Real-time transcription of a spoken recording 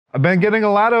I've been getting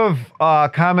a lot of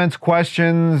comments,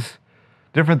 questions,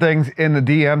 different things in the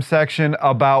DM section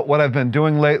about what I've been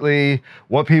doing lately,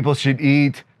 what people should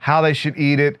eat, how they should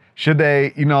eat it. Should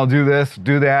they, do this,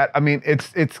 do that? I mean,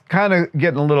 it's kind of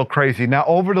getting a little crazy. Now,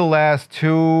 over the last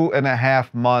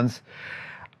 2.5 months,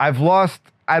 I've lost,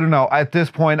 I don't know, at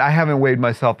this point, I haven't weighed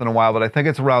myself in a while, but I think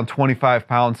it's around 25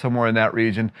 pounds, somewhere in that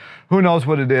region. Who knows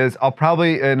what it is? I'll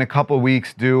probably, in a couple of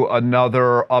weeks, do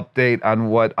another update on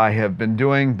what I have been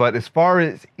doing. But as far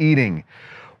as eating,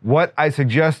 what I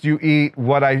suggest you eat,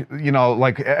 what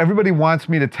like everybody wants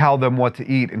me to tell them what to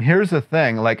eat. And here's the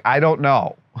thing, like, I don't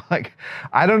know. Like,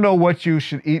 I don't know what you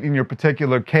should eat in your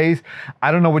particular case.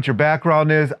 I don't know what your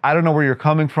background is. I don't know where you're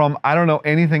coming from. I don't know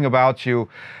anything about you.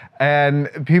 And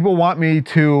people want me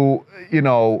to,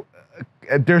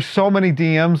 there's so many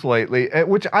DMs lately,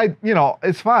 which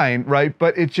it's fine, right?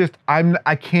 But it's just,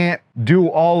 I can't do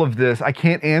all of this. I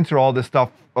can't answer all this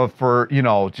stuff for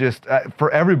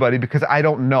everybody because I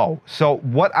don't know. So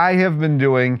what I have been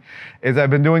doing is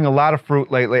I've been doing a lot of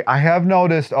fruit lately. I have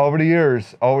noticed over the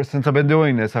years, since I've been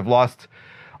doing this, I've lost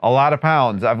a lot of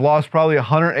pounds. I've lost probably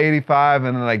 185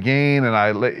 and then I gain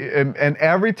and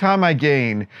every time I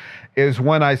gain is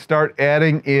when I start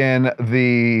adding in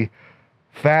the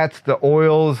fats, the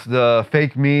oils, the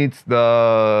fake meats,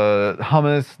 the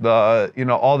hummus,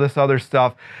 all this other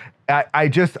stuff.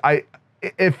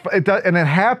 If it does, and it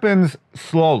happens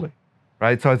slowly,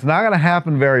 right? So it's not going to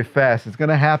happen very fast. It's going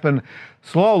to happen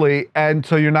slowly, and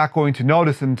so you're not going to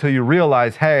notice until you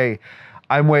realize, hey,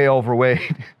 I'm way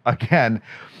overweight again.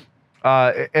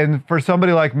 And for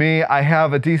somebody like me, I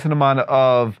have a decent amount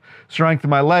of strength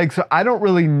in my legs, so I don't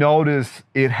really notice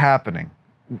it happening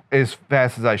as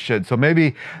fast as I should. So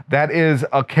maybe that is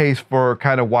a case for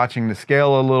kind of watching the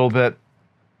scale a little bit.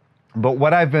 But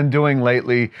what I've been doing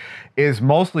lately is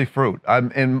mostly fruit. I'm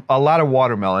in a lot of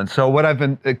watermelon. So what I've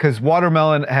been, because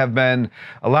watermelon have been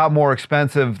a lot more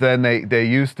expensive than they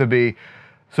used to be.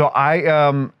 So I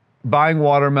am buying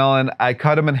watermelon, I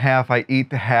cut them in half, I eat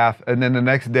the half, and then the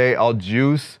next day I'll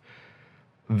juice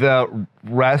the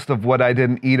rest of what I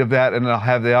didn't eat of that, and then I'll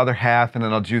have the other half, and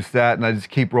then I'll juice that, and I just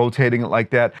keep rotating it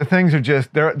like that. The things are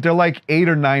just, they're like $8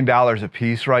 or $9 a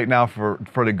piece right now for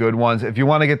the good ones. If you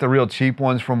want to get the real cheap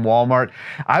ones from Walmart,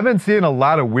 I've been seeing a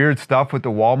lot of weird stuff with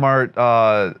the Walmart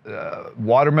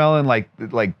watermelon, like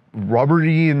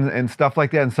rubbery and stuff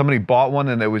like that, and somebody bought one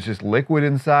and it was just liquid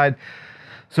inside.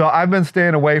 So I've been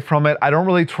staying away from it. I don't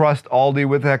really trust Aldi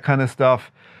with that kind of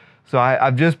stuff. So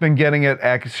I've just been getting it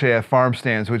actually at farm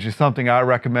stands, which is something I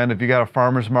recommend. If you got a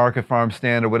farmer's market, farm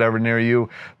stand, or whatever near you,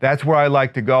 that's where I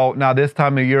like to go. Now, this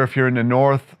time of year, if you're in the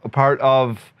north part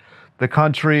of the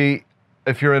country,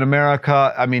 if you're in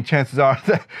America, I mean, chances are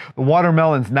the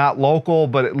watermelon's not local,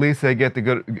 but at least they get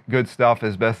the good stuff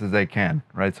as best as they can,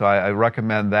 right? So I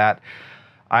recommend that.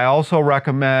 I also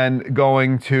recommend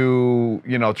going to,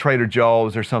 Trader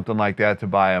Joe's or something like that to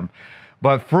buy them.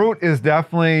 But fruit is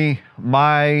definitely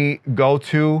my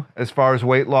go-to as far as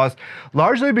weight loss,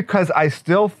 largely because I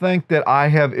still think that I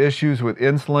have issues with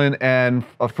insulin, and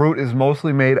fruit is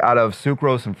mostly made out of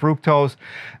sucrose and fructose.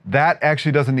 That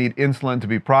actually doesn't need insulin to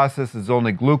be processed. It's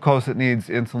only glucose that needs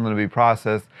insulin to be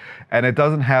processed, and it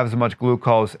doesn't have as much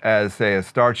glucose as, say, a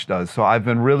starch does. So I've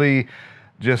been really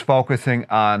just focusing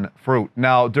on fruit.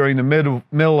 Now, during the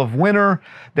middle of winter,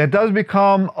 that does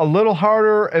become a little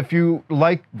harder if you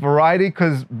like variety,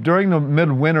 because during the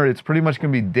midwinter, it's pretty much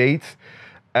going to be dates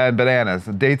and bananas.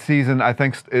 The date season, I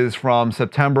think, is from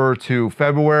September to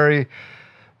February.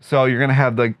 So you're going to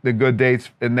have the good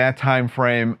dates in that time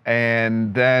frame.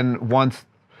 And then once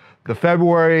the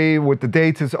February with the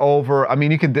dates is over, I mean,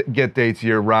 you can get dates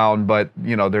year round, but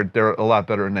they're a lot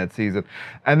better in that season.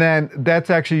 And then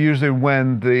that's actually usually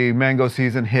when the mango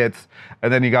season hits,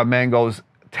 and then you got mangoes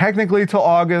technically till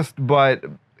August, but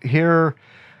here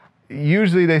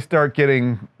usually they start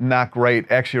getting not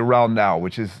great actually around now,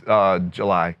 which is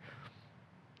July.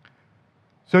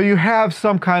 So you have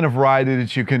some kind of variety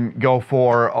that you can go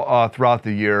for throughout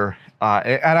the year.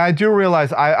 And I do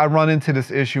realize I run into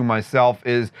this issue myself,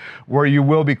 is where you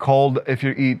will be cold if you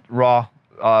eat raw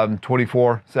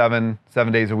 24/7,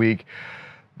 7 days a week.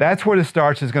 That's where the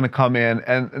starch is going to come in.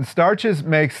 And starches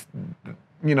makes,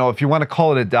 if you want to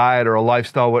call it a diet or a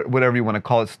lifestyle, whatever you want to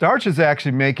call it, starches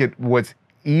actually make it what's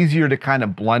easier to kind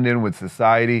of blend in with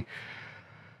society.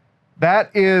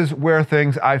 That is where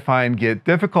things I find get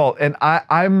difficult. And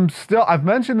I've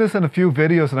mentioned this in a few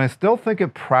videos, and I still think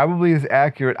it probably is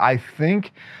accurate. I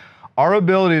think our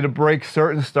ability to break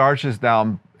certain starches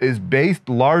down is based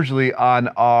largely on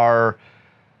our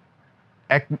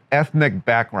ethnic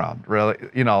background, really.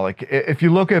 You know, like if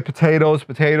you look at potatoes,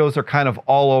 potatoes are kind of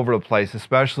all over the place,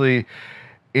 especially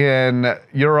in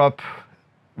Europe,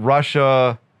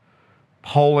 Russia,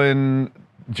 Poland,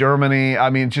 Germany. I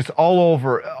mean, just all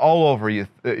over you,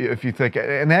 if you think.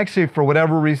 And actually, for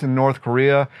whatever reason, North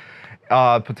Korea,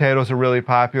 potatoes are really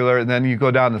popular. And then you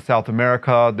go down to South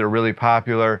America, they're really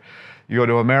popular. You go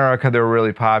to America, they're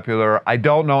really popular. I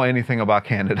don't know anything about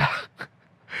Canada.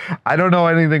 I don't know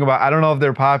anything about, I don't know if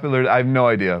they're popular. I have no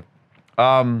idea.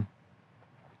 And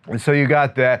so you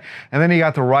got that. And then you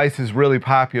got the rice is really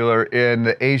popular in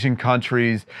the Asian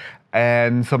countries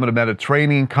and some of the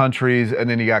Mediterranean countries. And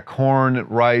then you got corn,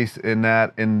 rice in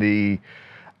the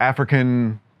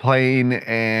African plain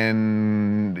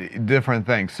and different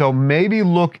things. So maybe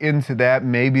look into that.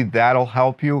 Maybe that'll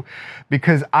help you,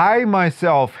 because I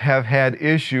myself have had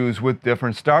issues with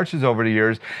different starches over the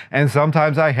years, and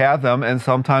sometimes I have them and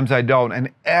sometimes I don't. And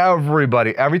every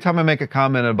time I make a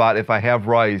comment about if I have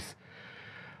rice,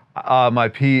 my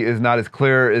pee is not as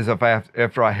clear as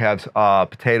after I have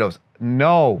potatoes.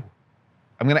 No,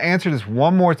 I'm going to answer this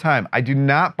one more time. I do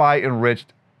not buy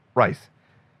enriched rice.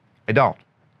 I don't.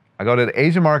 I go to the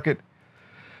Asian market.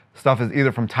 Stuff is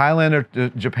either from Thailand or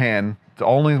Japan. It's the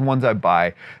only ones I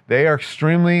buy. They are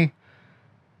extremely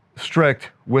strict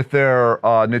with their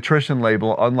nutrition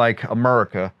label, unlike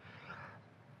America.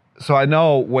 So I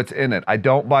know what's in it. I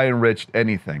don't buy enriched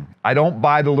anything. I don't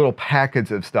buy the little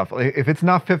packets of stuff. If it's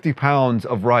not 50 pounds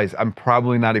of rice, I'm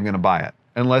probably not even going to buy it,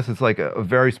 unless it's like a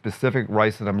very specific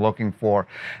rice that I'm looking for,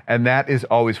 and that is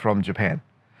always from Japan.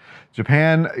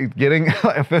 Japan, getting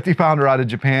a 50-pounder out of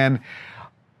Japan,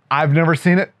 I've never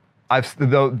seen it.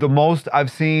 The most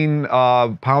I've seen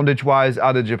poundage-wise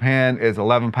out of Japan is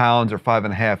 11 pounds or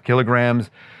 5.5 kilograms.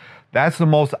 That's the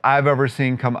most I've ever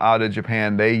seen come out of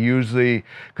Japan. They usually,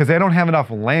 because they don't have enough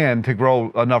land to grow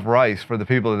enough rice for the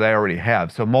people that they already have.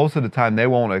 So most of the time they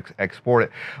won't export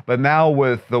it. But now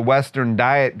with the Western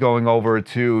diet going over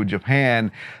to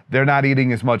Japan, they're not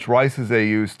eating as much rice as they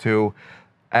used to.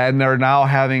 And they're now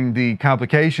having the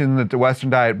complication that the Western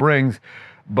diet brings,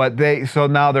 but so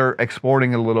now they're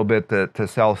exporting a little bit to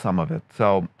sell some of it.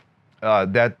 So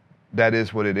that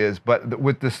is what it is. But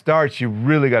with the starch, you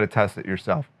really got to test it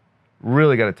yourself.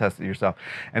 Really got to test it yourself,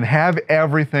 and have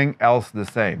everything else the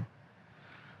same.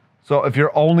 So if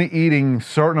you're only eating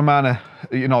certain amount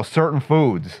of, certain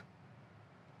foods,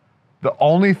 the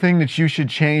only thing that you should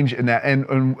change in that, and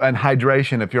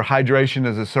hydration, if your hydration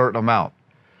is a certain amount,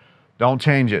 don't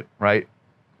change it, right?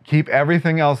 Keep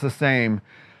everything else the same.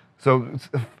 So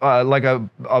like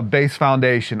a base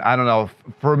foundation, I don't know.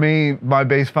 For me, my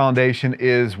base foundation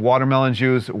is watermelon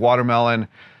juice, watermelon,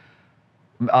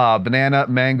 banana,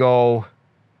 mango,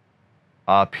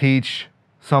 peach,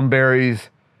 some berries,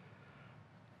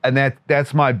 and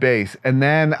that's my base. And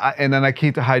then I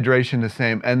keep the hydration the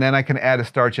same, and then I can add a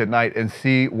starch at night and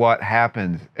see what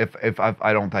happens if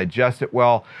I don't digest it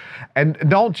well. And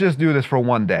don't just do this for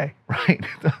one day, right?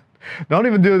 Don't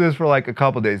even do this for like a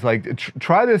couple days. Like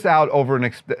try this out over an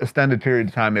extended period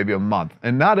of time, maybe a month,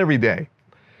 and not every day.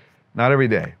 Not every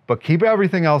day, but keep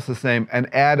everything else the same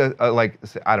and add like,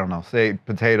 I don't know, say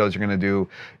potatoes you're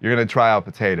gonna try out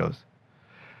potatoes.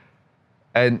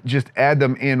 And just add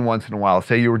them in once in a while.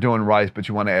 Say you were doing rice, but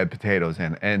you want to add potatoes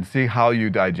in, and see how you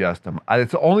digest them.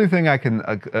 It's the only thing I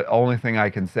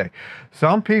can say.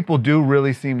 Some people do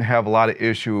really seem to have a lot of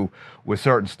issue with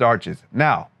certain starches.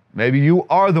 Now, maybe you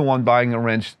are the one buying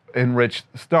enriched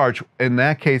starch. In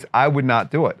that case, I would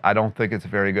not do it. I don't think it's a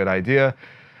very good idea.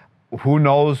 Who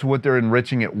knows what they're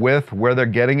enriching it with, where they're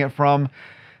getting it from,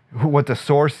 what the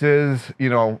source is,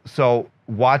 so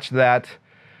watch that.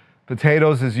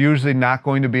 Potatoes is usually not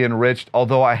going to be enriched,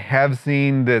 although I have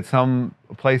seen that some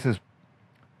places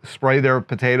spray their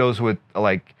potatoes with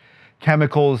like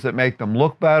chemicals that make them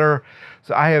look better.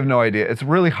 So I have no idea. It's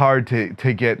really hard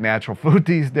to get natural food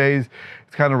these days.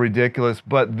 It's kind of ridiculous.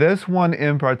 But this one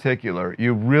in particular,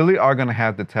 you really are going to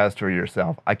have to test for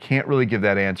yourself. I can't really give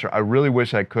that answer. I really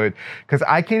wish I could, because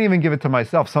I can't even give it to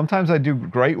myself. Sometimes I do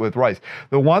great with rice.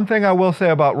 The one thing I will say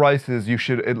about rice is you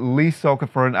should at least soak it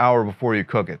for an hour before you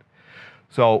cook it.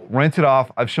 So rinse it off.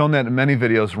 I've shown that in many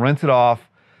videos. Rinse it off.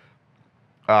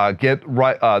 Get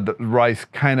the rice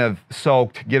kind of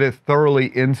soaked. Get it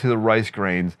thoroughly into the rice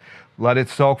grains. Let it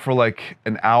soak for like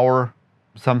an hour,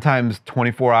 sometimes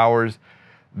 24 hours.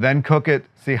 Then cook it.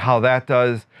 See how that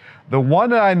does. The one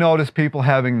that I notice people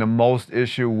having the most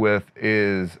issue with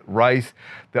is rice.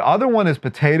 The other one is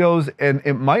potatoes, and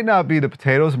it might not be the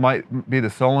potatoes. It might be the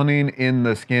solanine in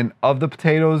the skin of the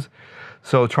potatoes.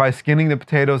 So try skinning the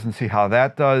potatoes and see how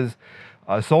that does.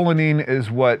 Solanine is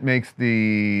what makes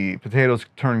the potatoes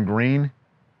turn green.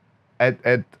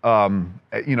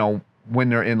 you know, when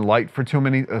they're in light for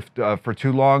for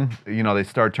too long, you know, they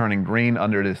start turning green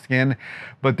under the skin.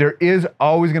 But there is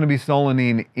always going to be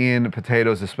solanine in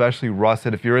potatoes, especially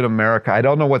russet. If you're in America, I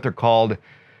don't know what they're called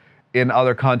in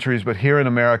other countries, but here in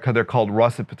America, they're called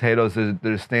russet potatoes.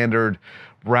 They're standard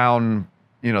brown,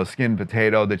 you know, skin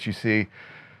potato that you see.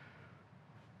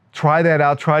 Try that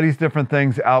out. Try these different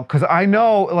things out, because I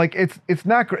know, like, it's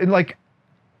not great. Like,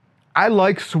 I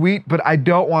like sweet, but I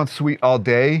don't want sweet all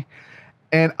day.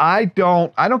 And I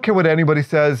don't care what anybody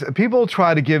says. People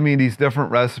try to give me these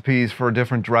different recipes for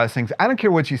different dressings. I don't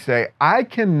care what you say. I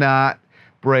cannot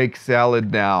break salad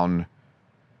down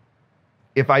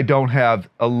if I don't have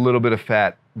a little bit of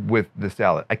fat with the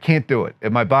salad. I can't do it.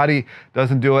 If my body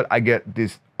doesn't do it, I get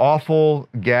this awful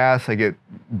gas. I get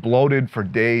bloated for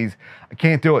days. I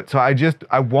can't do it. So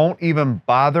I won't even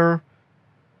bother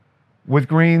with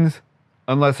greens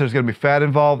unless there's going to be fat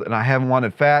involved, and I haven't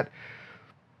wanted fat.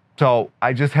 So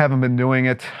I just haven't been doing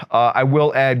it. I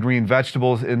will add green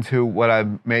vegetables into what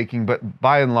I'm making, but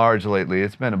by and large lately,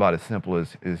 it's been about as simple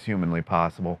as humanly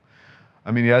possible.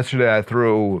 I mean, yesterday I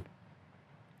threw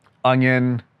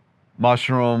onion,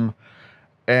 mushroom,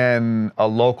 and a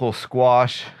local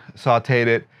squash, sauteed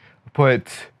it, put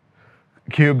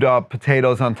cubed up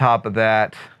potatoes on top of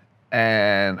that,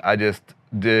 and I just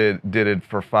did it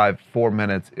for 4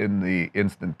 minutes in the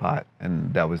Instant Pot,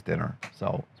 and that was dinner.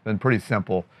 So it's been pretty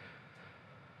simple.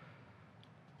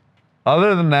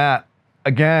 Other than that,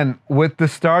 again, with the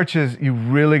starches, you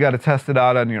really got to test it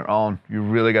out on your own. You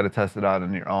really got to test it out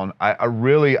on your own.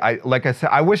 Like I said,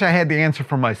 I wish I had the answer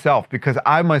for myself, because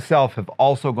I myself have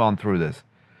also gone through this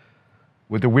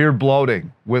with the weird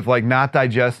bloating, with like not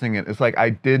digesting it. It's like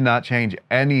I did not change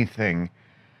anything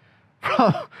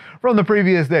from the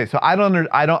previous day. So I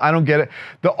don't get it.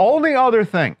 The only other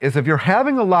thing is, if you're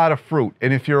having a lot of fruit,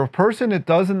 and if you're a person that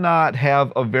does not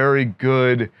have a very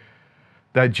good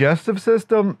digestive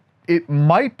system, it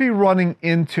might be running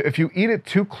into, if you eat it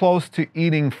too close to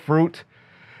eating fruit,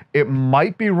 it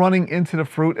might be running into the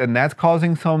fruit, and that's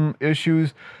causing some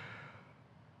issues.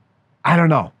 I don't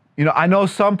know. You know, I know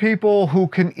some people who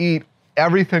can eat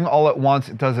everything all at once.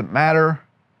 It doesn't matter.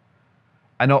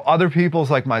 I know other people's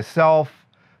like myself.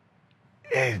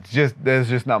 That's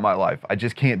just not my life. I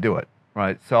just can't do it,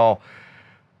 right? So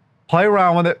play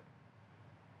around with it.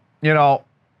 You know,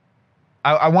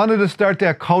 I wanted to start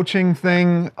that coaching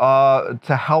thing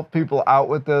to help people out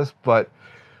with this, but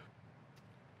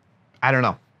I don't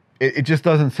know. It just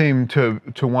doesn't seem to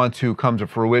want to come to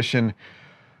fruition.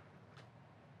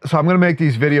 So I'm going to make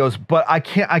these videos, but I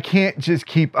can't just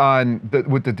keep on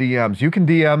with the DMs. You can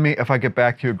DM me. If I get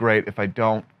back to you, great. If I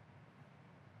don't,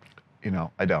 you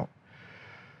know, I don't.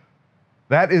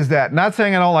 That is that. Not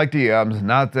saying I don't like DMs.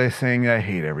 Not saying I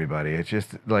hate everybody. It's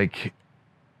just like,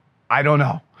 I don't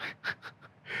know.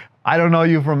 I don't know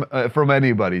you from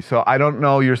anybody, so I don't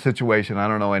know your situation. I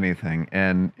don't know anything,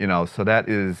 and you know, so that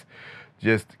is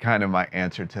just kind of my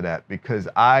answer to that, because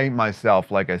I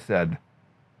myself, like I said,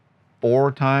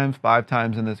 5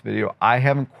 times in this video, I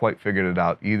haven't quite figured it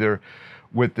out either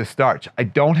with the starch. I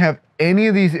don't have any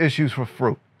of these issues with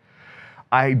fruit.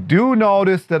 I do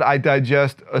notice that I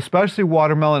digest, especially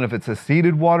watermelon. If it's a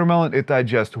seeded watermelon, it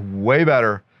digests way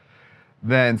better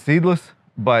than seedless,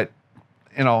 but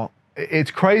you know,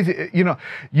 it's crazy. You know,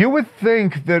 you would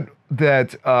think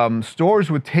that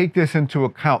stores would take this into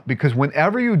account, because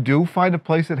whenever you do find a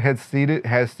place that has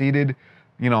seeded,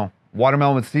 you know,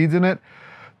 watermelon with seeds in it,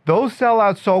 those sell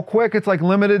out so quick. It's like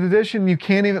limited edition. You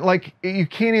can't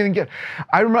even get.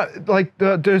 I remember, like,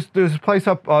 there's a place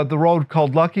up the road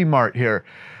called Lucky Mart here.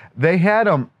 They had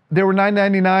them. They were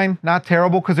 $9.99. Not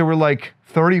terrible, because they were like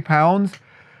 30 pounds.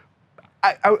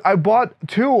 I bought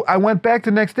 2. I went back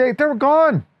the next day. They were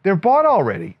gone. They're bought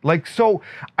already. Like, so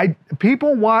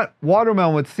people want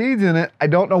watermelon with seeds in it. I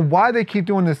don't know why they keep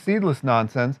doing this seedless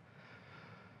nonsense.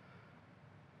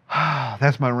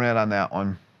 That's my rant on that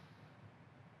one.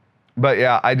 But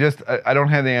yeah, I don't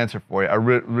have the answer for you. I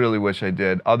really wish I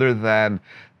did, other than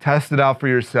test it out for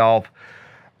yourself.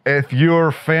 If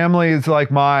your family is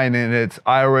like mine and it's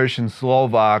Irish and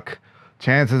Slovak,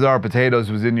 chances are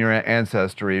potatoes was in your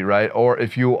ancestry, right? Or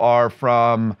if you are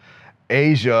from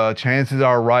Asia, chances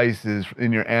are rice is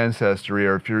in your ancestry,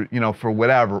 or if you're, you know, for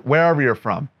wherever you're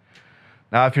from.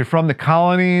 Now, if you're from the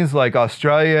colonies like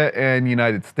Australia and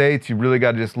United States, you really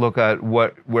got to just look at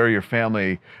where your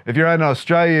family. If you're in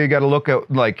Australia, you got to look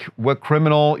at like what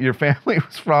criminal your family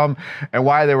was from and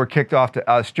why they were kicked off to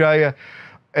Australia.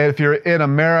 And if you're in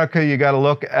America, you got to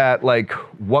look at like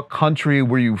what country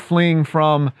were you fleeing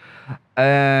from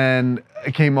and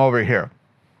came over here.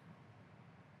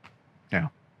 Yeah.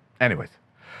 Anyways,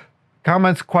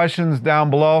 Comments, questions down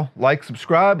below. Like,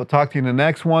 subscribe. I'll talk to you in the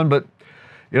next one. But,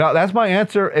 you know, that's my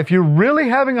answer. If you're really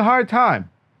having a hard time,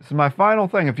 this is my final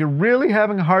thing. If you're really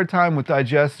having a hard time with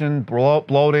digestion,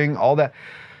 bloating, all that,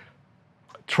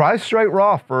 try straight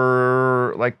raw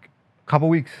for like a couple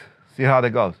weeks. See how that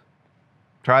goes.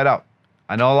 Try it out.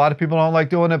 I know a lot of people don't like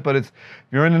doing it, but if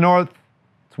you're in the north,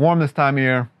 it's warm this time of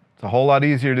year. It's a whole lot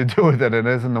easier to do it than it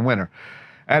is in the winter.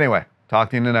 Anyway, talk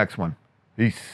to you in the next one. Peace.